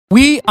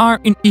We are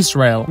in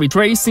Israel,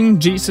 retracing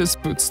Jesus'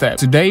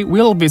 footsteps. Today,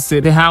 we'll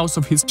visit the house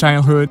of his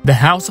childhood, the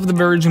house of the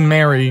Virgin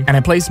Mary, and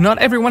a place not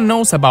everyone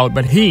knows about,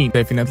 but he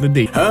definitely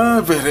did.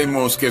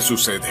 Veremos qué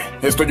sucede.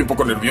 Estoy un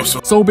poco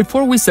nervioso. So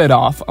before we set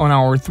off on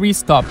our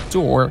 3-stop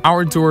tour,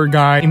 our tour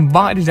guide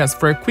invited us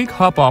for a quick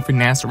hop-off in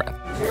Nazareth.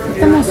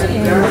 Estamos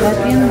en la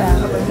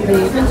tienda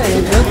de venta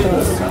de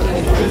productos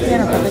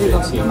cristianos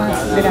católicos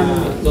más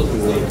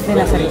grande de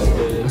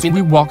Nazaret. As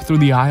we walk through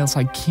the aisles,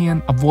 I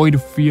can't avoid to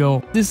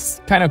feel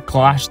this kind of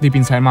clash deep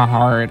inside my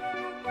heart.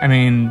 I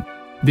mean,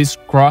 this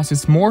cross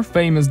is more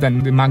famous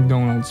than the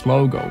McDonald's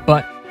logo,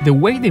 but the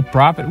way they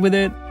profit with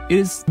it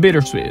is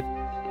bittersweet.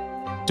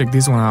 Check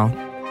this one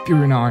out.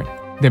 Pure in art,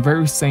 the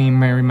very same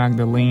Mary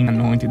Magdalene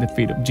anointed the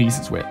feet of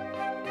Jesus with.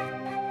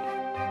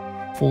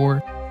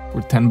 For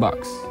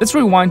 $10. Let's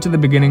rewind to the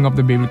beginning of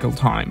the biblical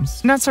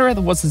times. Nazareth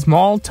was a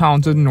small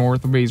town to the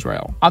north of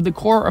Israel, at the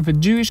core of a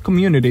Jewish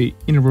community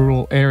in a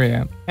rural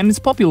area, and its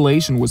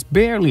population was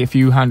barely a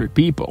few hundred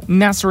people.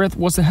 Nazareth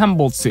was a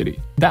humble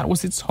city. That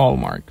was its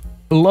hallmark.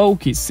 A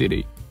low-key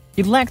city.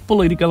 It lacked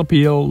political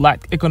appeal,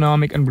 lacked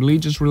economic and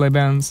religious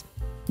relevance.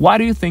 Why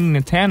do you think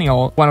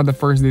Nathanael, one of the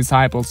first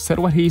disciples, said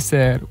what he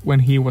said when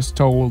he was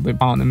told they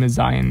found the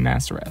Messiah in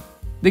Nazareth?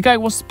 The guy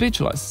was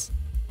speechless.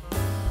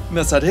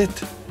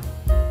 Nazaret.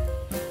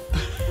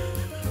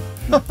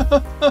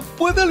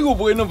 ¿Puede algo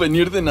bueno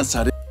venir de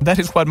Nazaret? That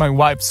is what my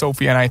wife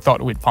Sophie and I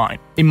thought we'd find.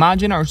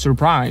 Imagine our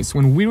surprise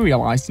when we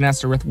realized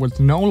Nazareth was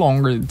no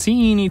longer a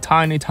teeny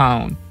tiny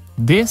town.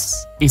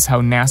 This is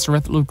how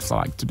Nazareth looks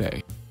like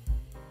today.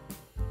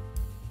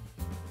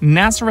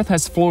 Nazareth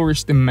has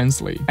flourished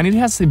immensely, and it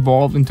has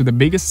evolved into the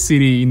biggest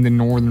city in the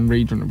northern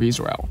region of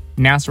Israel.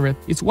 Nazareth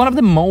is one of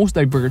the most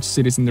diverse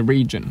cities in the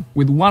region,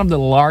 with one of the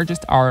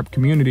largest Arab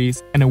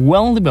communities and a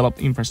well-developed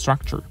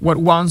infrastructure. What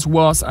once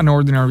was an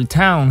ordinary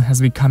town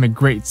has become a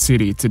great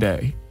city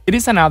today. It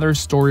is another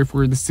story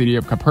for the city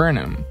of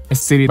Capernaum, a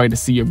city by the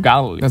Sea of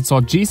Galilee that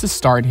saw Jesus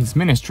start his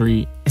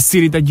ministry, a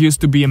city that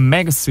used to be a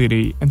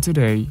megacity and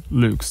today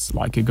looks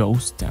like a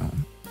ghost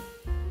town.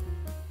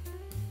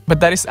 But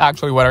that is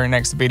actually what our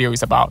next video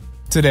is about.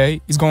 Today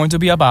is going to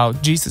be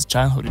about Jesus'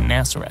 childhood in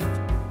Nazareth.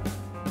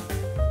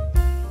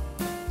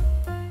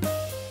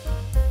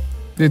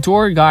 The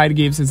tour guide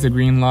gives us the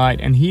green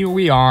light, and here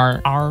we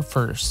are, our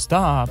first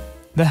stop,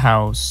 the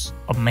house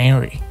of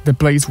Mary. The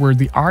place where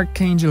the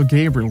Archangel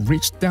Gabriel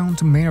reached down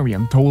to Mary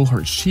and told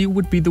her she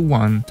would be the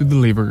one to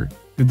deliver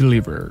the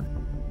deliverer.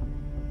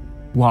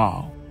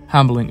 Wow,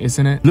 humbling,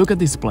 isn't it? Look at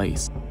this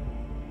place.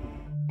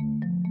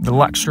 The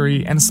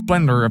luxury and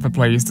splendor of a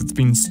place that's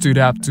been stood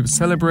up to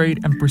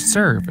celebrate and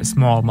preserve a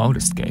small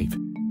modest cave.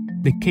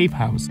 The Cave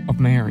House of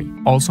Mary,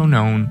 also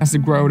known as the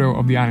Grotto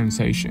of the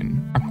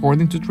Annunciation.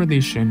 According to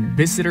tradition,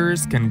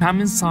 visitors can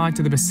come inside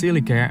to the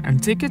basilica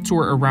and take a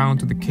tour around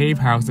to the cave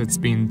house that's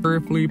been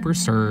carefully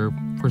preserved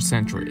for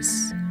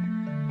centuries.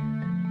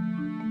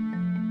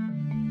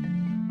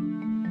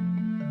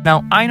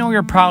 Now, I know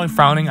you're probably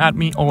frowning at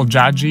me all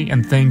judgy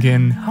and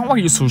thinking, how are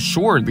you so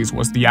sure this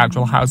was the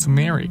actual house of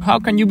Mary? How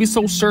can you be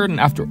so certain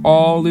after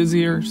all these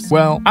years?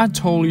 Well, I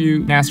told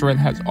you Nazareth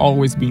has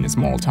always been a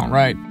small town,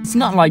 right? It's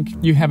not like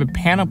you have a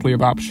panoply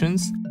of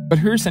options, but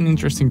here's an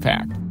interesting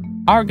fact.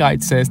 Our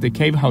guide says the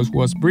cave house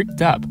was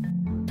bricked up,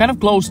 kind of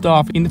closed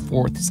off in the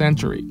 4th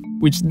century,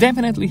 which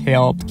definitely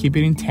helped keep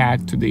it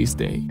intact to this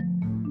day.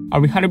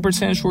 Are we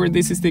 100% sure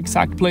this is the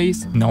exact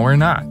place? No, we're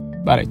not,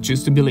 but I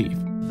choose to believe.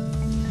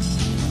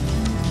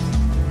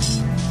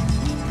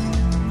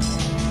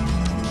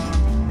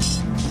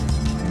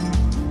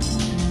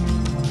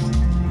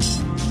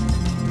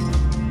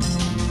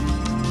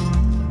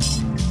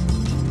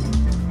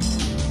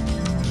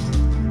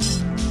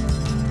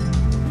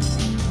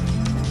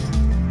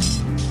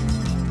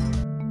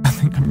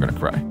 I'm gonna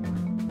cry.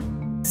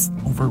 It's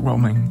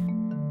overwhelming.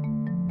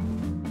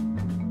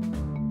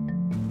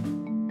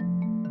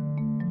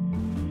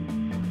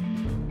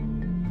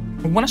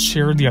 I want to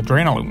share the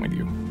adrenaline with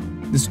you.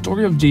 The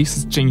story of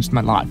Jesus changed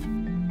my life.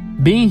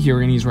 Being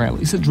here in Israel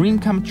is a dream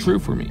come true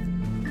for me.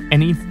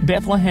 And if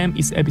Bethlehem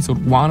is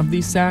episode 1 of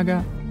this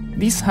saga,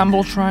 this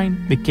humble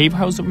shrine, the Cave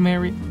House of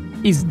Mary,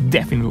 is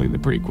definitely the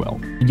prequel.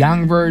 A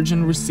young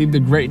virgin received the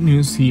great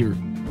news here.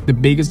 The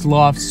biggest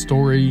love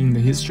story in the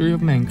history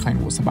of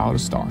mankind was about to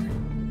start.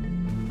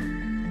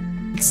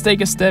 Let's take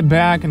a step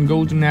back and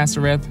go to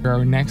Nazareth where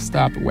our next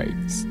stop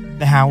awaits.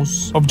 The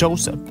house of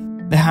Joseph.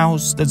 The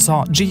house that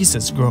saw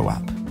Jesus grow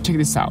up. Check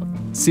this out.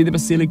 See the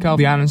Basilica of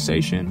the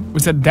Annunciation? We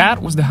said that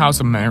was the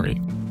house of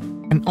Mary.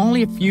 And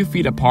only a few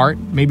feet apart,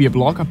 maybe a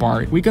block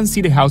apart, we can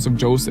see the house of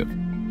Joseph.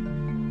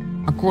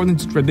 According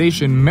to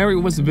tradition, Mary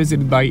was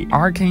visited by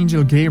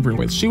Archangel Gabriel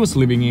while she was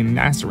living in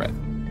Nazareth.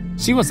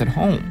 She was at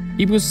home.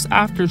 It was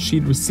after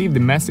she'd received the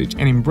message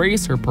and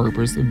embraced her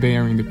purpose of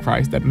bearing the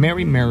Christ that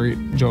Mary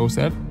married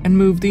Joseph and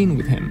moved in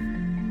with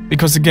him.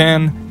 Because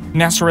again,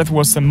 Nazareth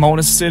was a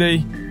modest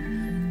city,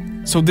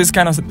 so this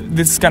kind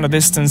of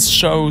distance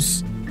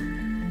shows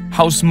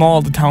how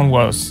small the town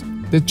was.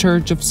 The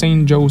Church of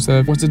St.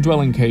 Joseph was a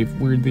dwelling cave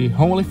where the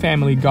Holy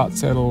Family got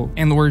settled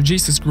and where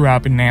Jesus grew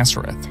up in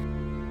Nazareth.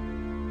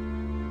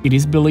 It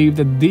is believed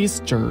that this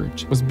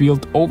church was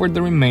built over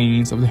the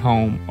remains of the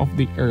home of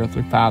the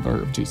earthly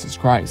father of Jesus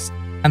Christ.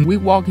 And we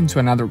walk into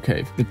another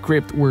cave, the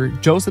crypt where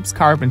Joseph's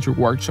carpentry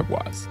workshop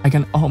was. I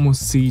can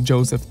almost see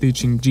Joseph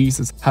teaching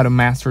Jesus how to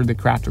master the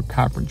craft of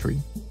carpentry.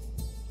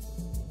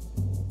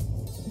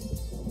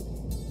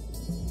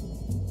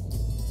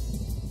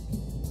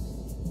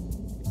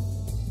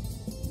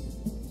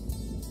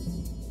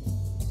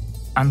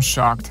 I'm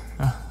shocked.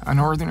 An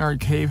ordinary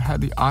cave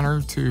had the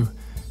honor to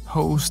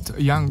host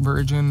a young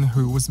virgin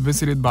who was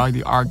visited by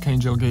the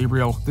Archangel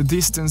Gabriel. The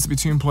distance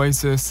between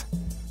places,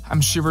 I'm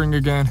shivering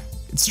again.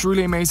 It's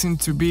truly amazing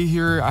to be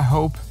here. I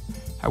hope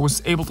I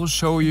was able to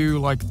show you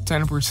like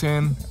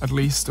 10% at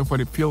least of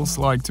what it feels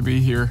like to be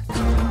here.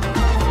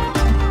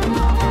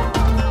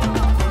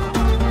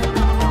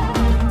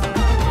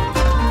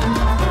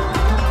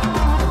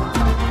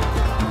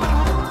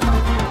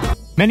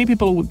 Many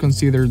people would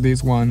consider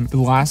this one the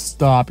last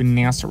stop in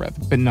Nazareth,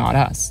 but not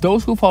us.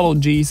 Those who follow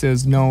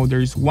Jesus know there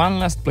is one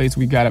last place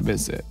we gotta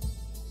visit.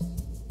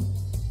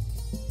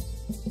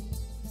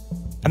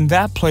 And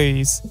that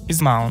place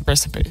is Mount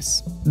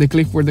Precipice, the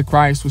cliff where the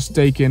Christ was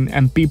taken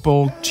and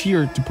people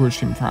cheered to push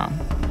him from.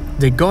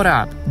 They got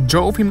up,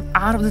 drove him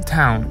out of the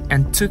town,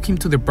 and took him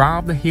to the brow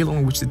of the hill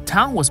on which the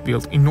town was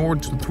built in order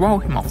to throw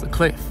him off the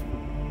cliff.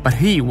 But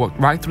he walked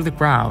right through the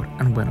crowd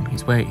and went on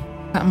his way.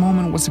 That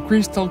moment was a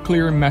crystal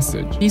clear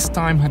message. His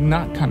time had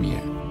not come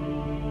yet.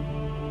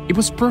 It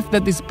was proof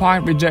that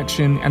despite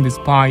rejection and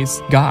despise,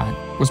 God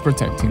was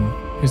protecting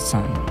his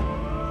son.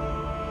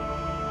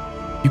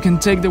 You can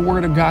take the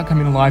word of God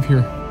coming alive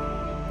here,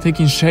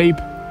 taking shape.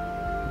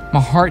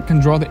 My heart can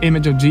draw the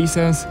image of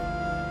Jesus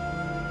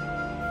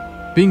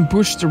being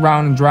pushed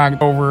around and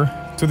dragged over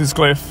to this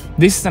cliff.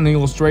 This is an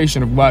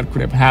illustration of what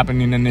could have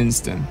happened in an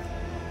instant.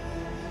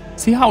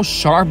 See how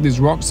sharp these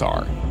rocks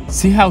are.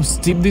 See how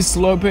steep this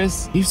slope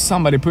is? If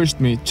somebody pushed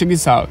me, check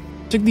this out.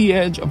 Check the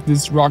edge of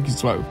this rocky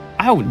slope.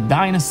 I would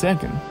die in a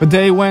second. But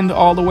they went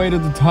all the way to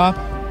the top.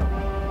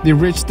 They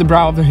reached the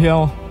brow of the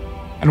hill,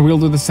 and we'll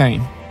do the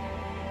same.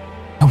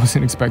 I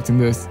wasn't expecting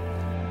this.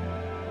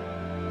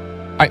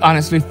 I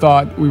honestly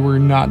thought we were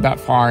not that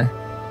far.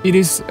 It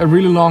is a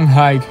really long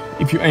hike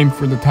if you aim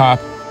for the top.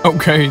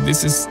 Okay,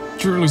 this is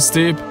truly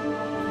steep.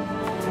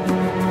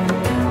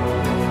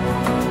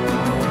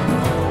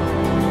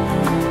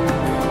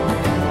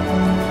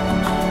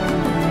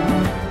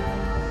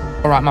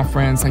 Alright my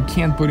friends, I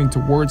can't put into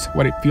words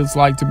what it feels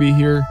like to be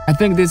here. I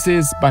think this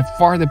is by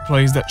far the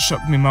place that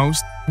shocked me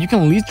most. You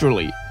can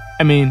literally,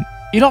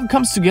 it all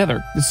comes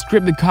together. The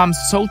script becomes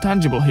so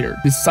tangible here.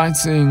 The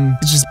sightseeing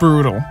is just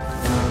brutal.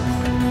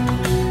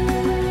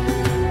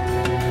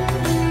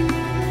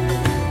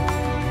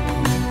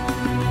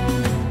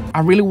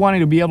 I really wanted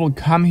to be able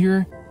to come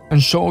here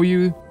and show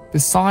you the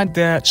side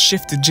that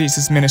shifted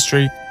Jesus'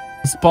 ministry.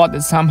 A spot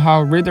that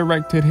somehow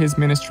redirected his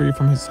ministry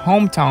from his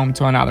hometown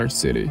to another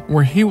city,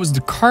 where he was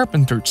the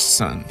carpenter's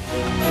son.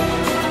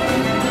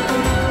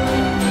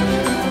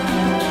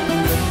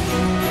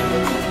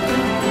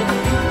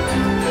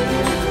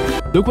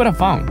 Look what I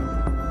found.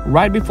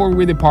 Right before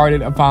we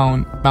departed, I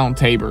found Mount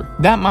Tabor.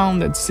 That mount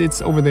that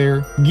sits over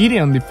there.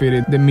 Gideon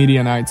defeated the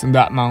Midianites on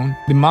that mount.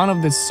 The mount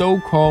of the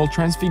so-called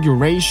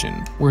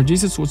transfiguration, where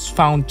Jesus was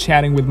found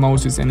chatting with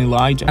Moses and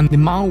Elijah. And the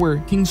mount where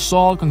King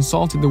Saul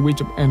consulted the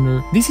witch of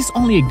Endor. This is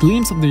only a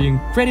glimpse of the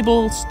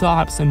incredible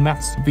stops and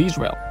maps of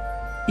Israel.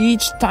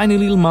 Each tiny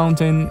little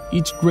mountain,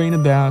 each grain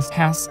of dust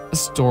has a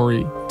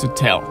story to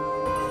tell.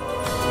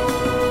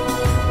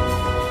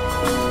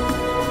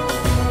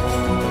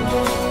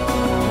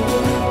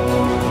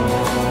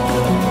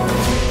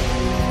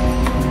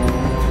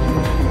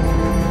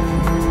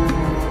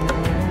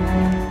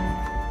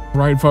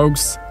 Right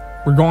folks,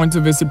 we're going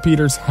to visit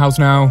Peter's house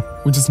now,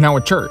 which is now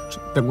a church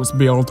that was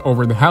built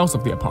over the house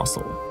of the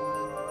apostle.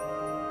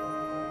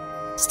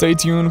 Stay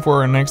tuned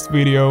for our next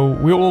video.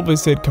 We will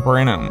visit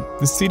Capernaum,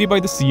 the city by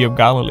the Sea of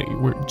Galilee,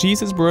 where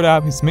Jesus brought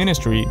up his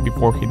ministry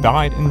before he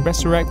died and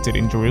resurrected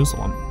in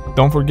Jerusalem.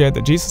 Don't forget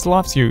that Jesus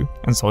loves you,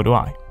 and so do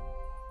I.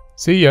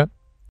 See ya!